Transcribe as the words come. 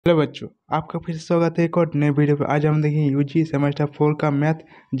Hello बच्चों, आपका फिर से स्वागत है एक और नए वीडियो पे। आज हम देखेंगे यूजी सेमेस्टर 4 का मैथ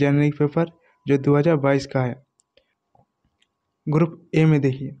जेनरिक पेपर जो 2022 का है। ग्रुप ए में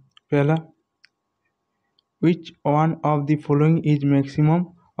देखिए पहला, which one of the following is maximum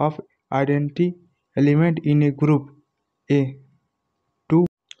of identity element in A group A 2,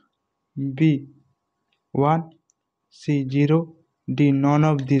 B 1, C 0, D none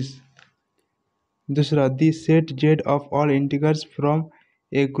of this. दूसरा, the set Z of all integers from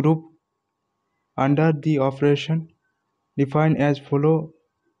A group under the operation defined as follow: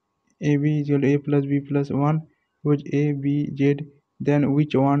 ab is equal to a plus b plus 1, which a b z, then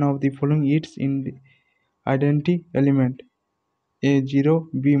which one of the following is in the identity element: a 0,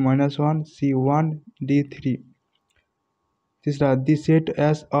 b minus 1, c 1, d 3. तीसरा, the set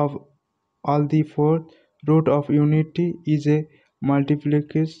S of all the four root of unity is a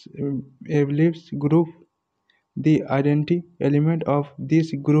multiplicative group. The identity element of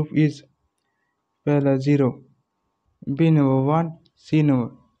this group is पहला 0, b number 1, c number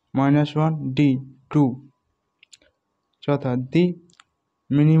 -1, d 2. चौथा, the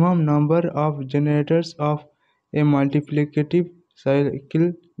minimum number of generators of a multiplicative cycle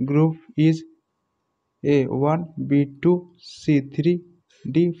group is a 1, b 2, c 3,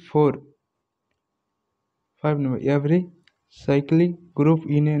 d 4. 5 number, every cyclic group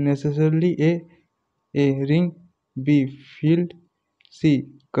in a necessarily a ring, b field, c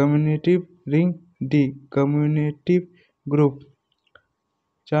commutative ring, d commutative group.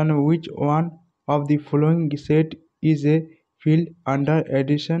 4, which one of the following set is a field under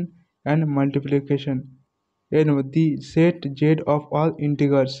addition and multiplication? A, the set Z of all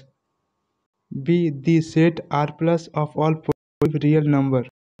integers. B, the set R plus of all positive real number.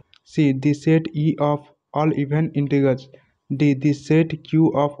 C, the set E of all even integers. D, the set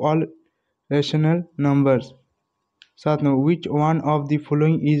Q of all rational numbers. 7, which one of the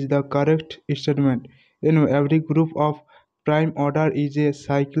following is the correct statement? Every group of prime order is a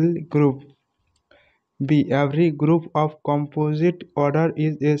cycle group. B, every group of composite order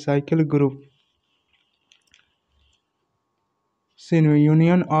is a cycle group. C,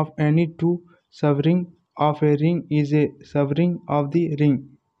 union of any two subring of a ring is a subring of the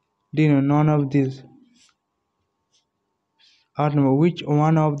ring. D, none of these. 8, which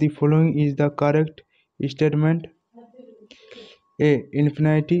one of the following is the correct statement? A,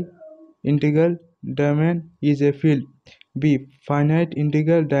 infinity integral diamond is a field. B, finite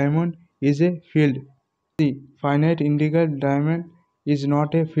integral diamond is a field. C, finite integral diamond is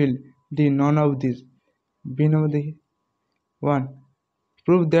not a field. D, none of these. B number 1.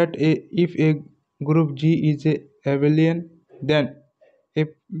 Prove that if a group G is a abelian, then if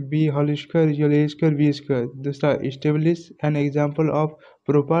b whole square is equal to a square b square. दूसरा, establish an example of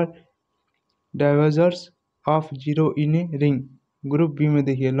proper divisors of 0 in a ring. Group B में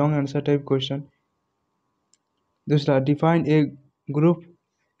देखिए long answer type question. दूसरा, define a group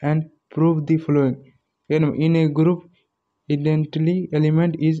and prove the following. In A group identity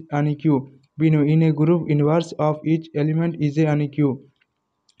element is uneq. B, in a group inverse of each element is a uneq.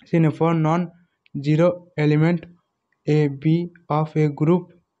 C, for non-zero element a b of a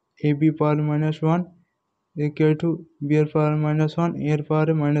group a b power -1 equal to b power -1 a power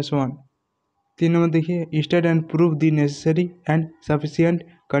 -1. 3 number देखिए, state and prove the necessary and sufficient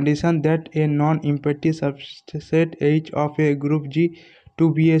condition that a non-empty subset H of a group G to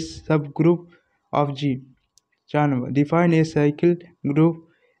be a subgroup of G. 4 number, define a cycle group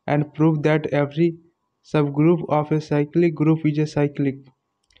and prove that every subgroup of a cyclic group is a cyclic.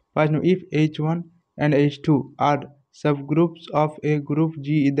 5 number, if H1 and H2 are subgroups of a group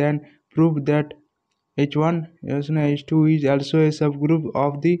G, then prove that H1 and H2 is also a subgroup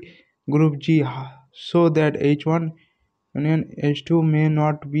of the group G, so that H1 and H2 may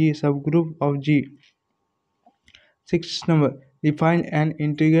not be a subgroup of G. 6 number, define an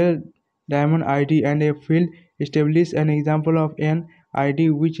integral diamond ID and a field. Establish an example of an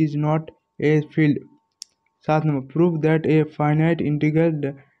ID which is not a field. 7 number, prove that a finite integral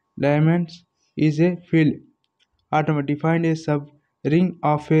diamond is a field. 8 number, define a subring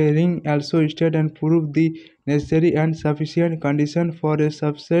of a ring. Also state and prove the necessary and sufficient condition for a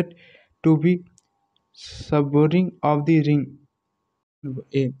subset to be subring of the ring.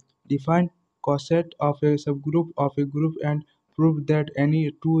 A, define coset of a subgroup of a group and prove that any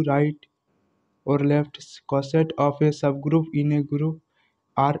two right or left coset of a subgroup in a group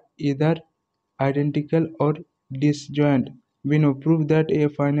are either identical or disjoint. We know prove that a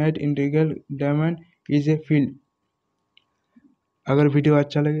finite integral diamond is a field. अगर video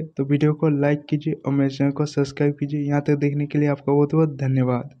अच्छा लगे तो video को like कीजिए और मेरे channel को subscribe कीजिए। यहाँ तक देखने के लिए आपका बहुत बहुत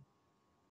धन्यवाद।